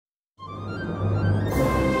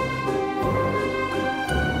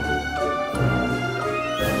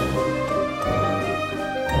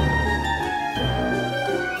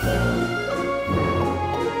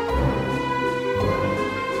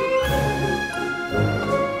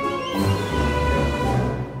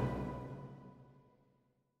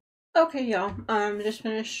Okay, y'all. Just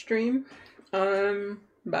finished stream.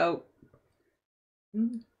 About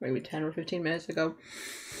maybe 10 or 15 minutes ago.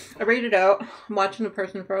 I read it out. I'm watching the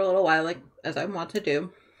person for a little while, like as I want to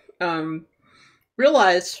do.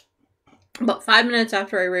 Realized about 5 minutes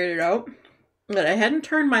after I read it out that I hadn't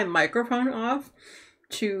turned my microphone off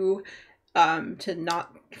to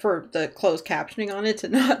not, for the closed captioning on it, to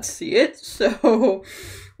not see it. So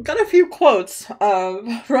got a few quotes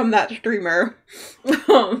from that streamer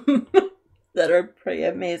that are pretty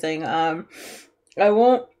amazing. I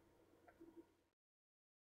won't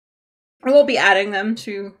be adding them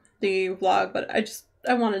to the vlog, but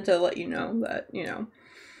I wanted to let you know that, you know,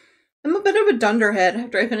 I'm a bit of a dunderhead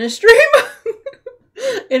after I finish stream.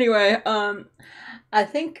 Anyway, I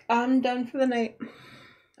think I'm done for the night.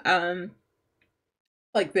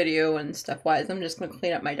 Like video and stuff wise, I'm just gonna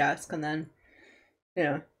clean up my desk and then, you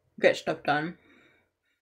know, get stuff done.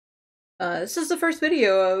 This is the first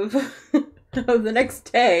video of of the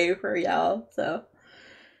next day for y'all, so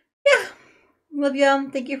yeah. Love y'all.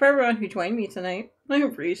 Thank you for everyone who joined me tonight. I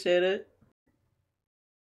appreciate it.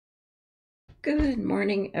 Good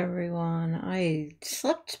morning, everyone. I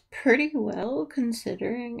slept pretty well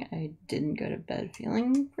considering I didn't go to bed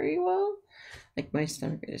feeling pretty well. Like my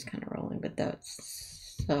stomach is kind of rolling, but that's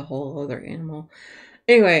a whole other animal.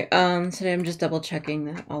 Anyway, today I'm just double checking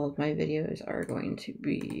that all of my videos are going to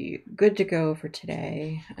be good to go for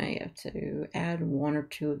today. I have to add 1 or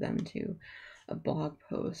 2 of them to a blog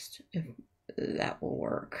post if that will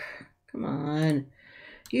work. Come on.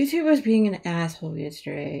 YouTube was being an asshole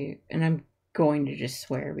yesterday, and I'm going to just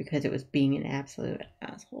swear because it was being an absolute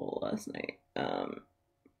asshole last night.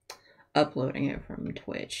 Uploading it from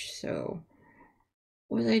Twitch. So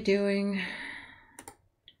what was I doing?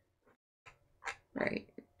 Right.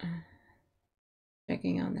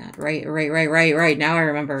 Checking on that. Right. Now I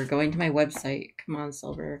remember. Going to my website. Come on,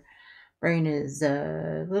 Silver. Brain is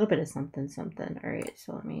a little bit of something. Alright,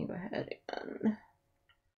 so let me go ahead and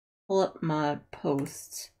pull up my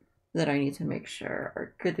posts that I need to make sure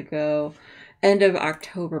are good to go. End of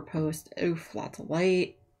October post. Oof, lots of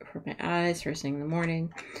light for my eyes first thing in the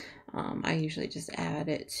morning. I usually just add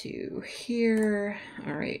it to here.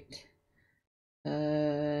 Alright.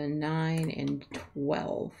 9 and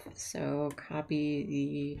 12. So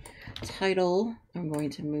copy the title. I'm going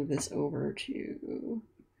to move this over to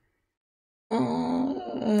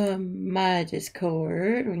my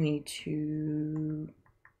Discord. We need to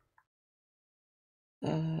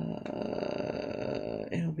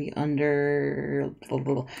it'll be under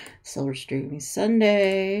Silver Streaming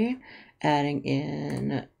Sunday, adding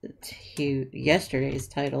in to yesterday's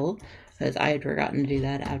title because I had forgotten to do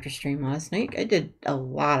that after stream last night. I did a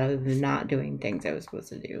lot of not doing things I was supposed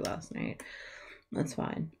to do last night. That's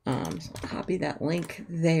fine. So I'll copy that link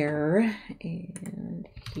there and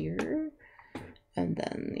here, and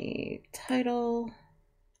then the title.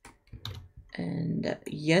 And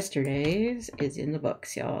yesterday's is in the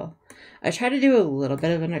books, y'all. I try to do a little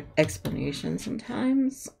bit of an explanation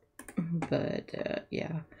sometimes, but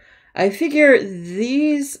yeah. I figure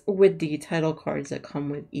these with the title cards that come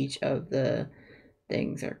with each of the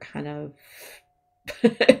things are kind of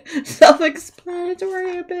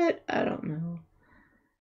self-explanatory a bit. I don't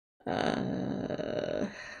know.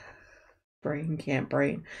 Brain can't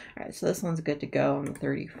brain. Alright, so this one's good to go on the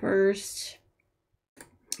 31st.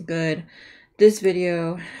 Good. This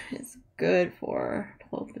video is good for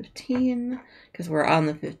 12:15 because we're on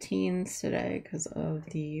the 15th today because of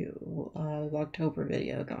the VlogTober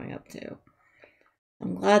video going up too.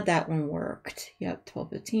 I'm glad that one worked. Yep,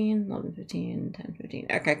 12:15, 11:15,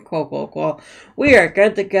 10:15. Okay, cool. We are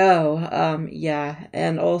good to go. Yeah,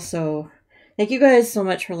 and also thank you guys so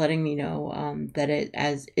much for letting me know that it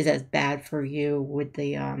is as bad for you with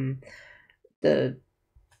the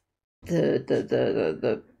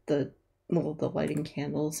lighting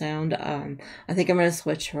candle sound. I think I'm gonna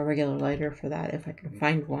switch to a regular lighter for that if I can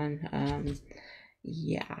find one.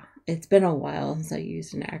 Yeah, it's been a while since I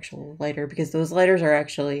used an actual lighter because those lighters are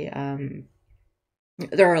actually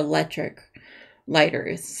they're electric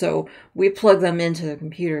lighters, so we plug them into the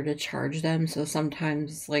computer to charge them. So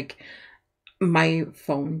sometimes like my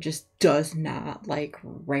phone just does not like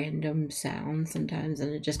random sounds sometimes,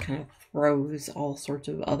 and it just kind of throws all sorts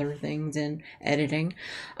of other things in editing.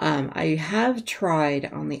 I have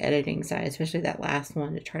tried on the editing side, especially that last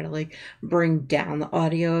one, to try to like bring down the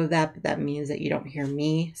audio of that, but that means that you don't hear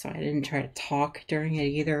me, so I didn't try to talk during it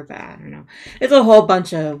either. But I don't know, it's a whole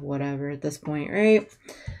bunch of whatever at this point, right?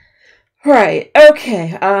 Right,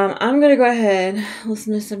 okay, I'm gonna go ahead,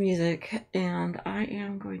 listen to some music, and I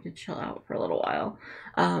am going to chill out for a little while.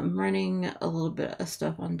 I'm running a little bit of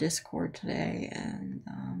stuff on Discord today, and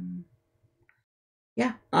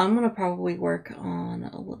yeah, I'm gonna probably work on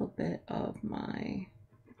a little bit of my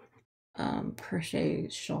crochet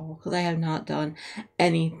shawl because I have not done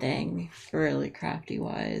anything really crafty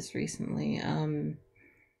wise recently.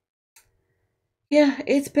 Yeah,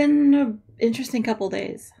 it's been an interesting couple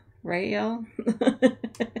days, right, y'all?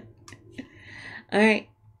 All right.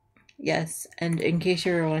 Yes, and in case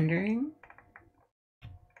you were wondering,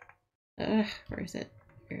 where is it?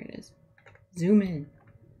 Here it is. Zoom in.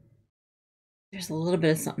 There's a little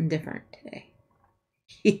bit of something different today.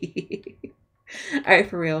 All right,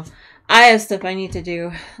 for real. I have stuff I need to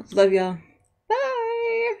do. Love y'all.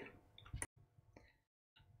 Bye.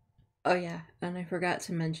 Oh yeah, and I forgot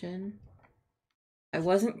to mention, I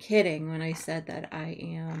wasn't kidding when I said that I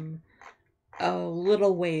am a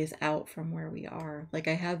little ways out from where we are. Like,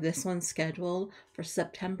 I have this one scheduled for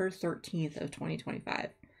September 13th of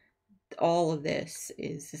 2025. All of this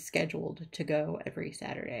is scheduled to go every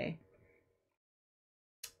Saturday.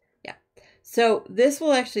 Yeah. So this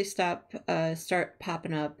will actually start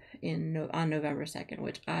popping up on November 2nd,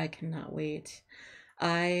 which I cannot wait.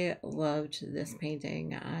 I loved this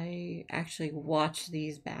painting. I actually watched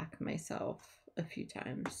these back myself a few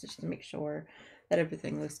times just to make sure that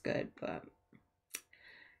everything looks good, but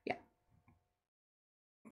yeah.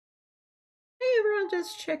 Hey everyone,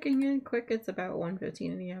 just checking in quick. It's about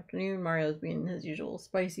 1:15 in the afternoon. Mario's being his usual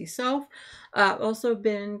spicy self. Also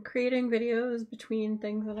been creating videos between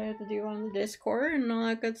things that I had to do on the Discord and all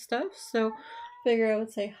that good stuff, so figure I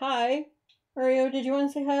would say hi. Mario, did you want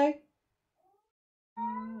to say hi?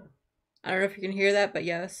 I don't know if you can hear that, but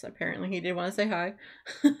yes, apparently he did want to say hi.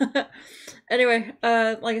 Anyway,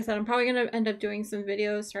 like I said, I'm probably gonna end up doing some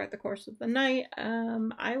videos throughout the course of the night.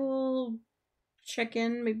 I will check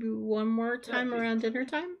in maybe one more time around dinner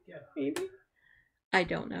time. Yeah. Maybe. I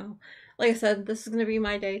don't know. Like I said, this is gonna be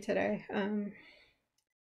my day today.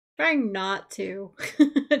 Trying not to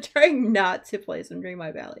play some Dream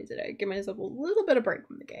My Valley today. Give myself a little bit of break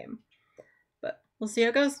from the game. But we'll see how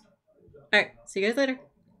it goes. Alright, see you guys later.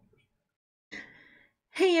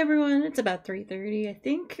 Hey everyone, it's about 3:30. I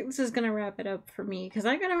think this is gonna wrap it up for me because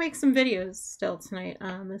I gotta make some videos still tonight.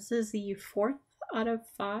 This is the 4th out of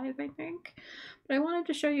 5, I think. But I wanted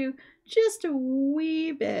to show you just a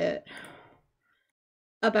wee bit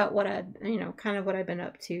about what kind of what I've been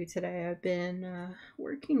up to today. I've been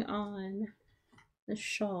working on the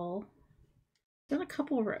shawl. Done a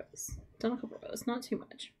couple rows. Not too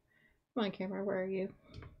much. Come on, camera, where are you?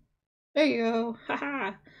 There you go.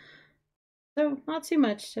 Haha. So not too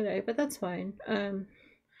much today, but that's fine.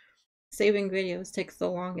 Saving videos takes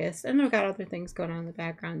the longest, and I've got other things going on in the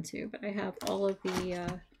background too, but I have all of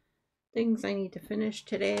the things I need to finish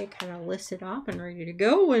today kind of listed off and ready to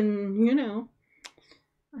go, and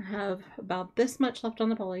I have about this much left on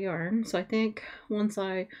the ball of yarn, so I think once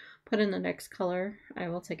I put in the next color, I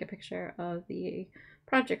will take a picture of the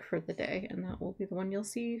project for the day, and that will be the one you'll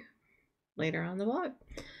see later on the vlog.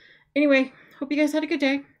 Anyway, hope you guys had a good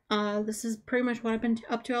day. This is pretty much what I've been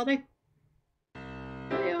up to all day.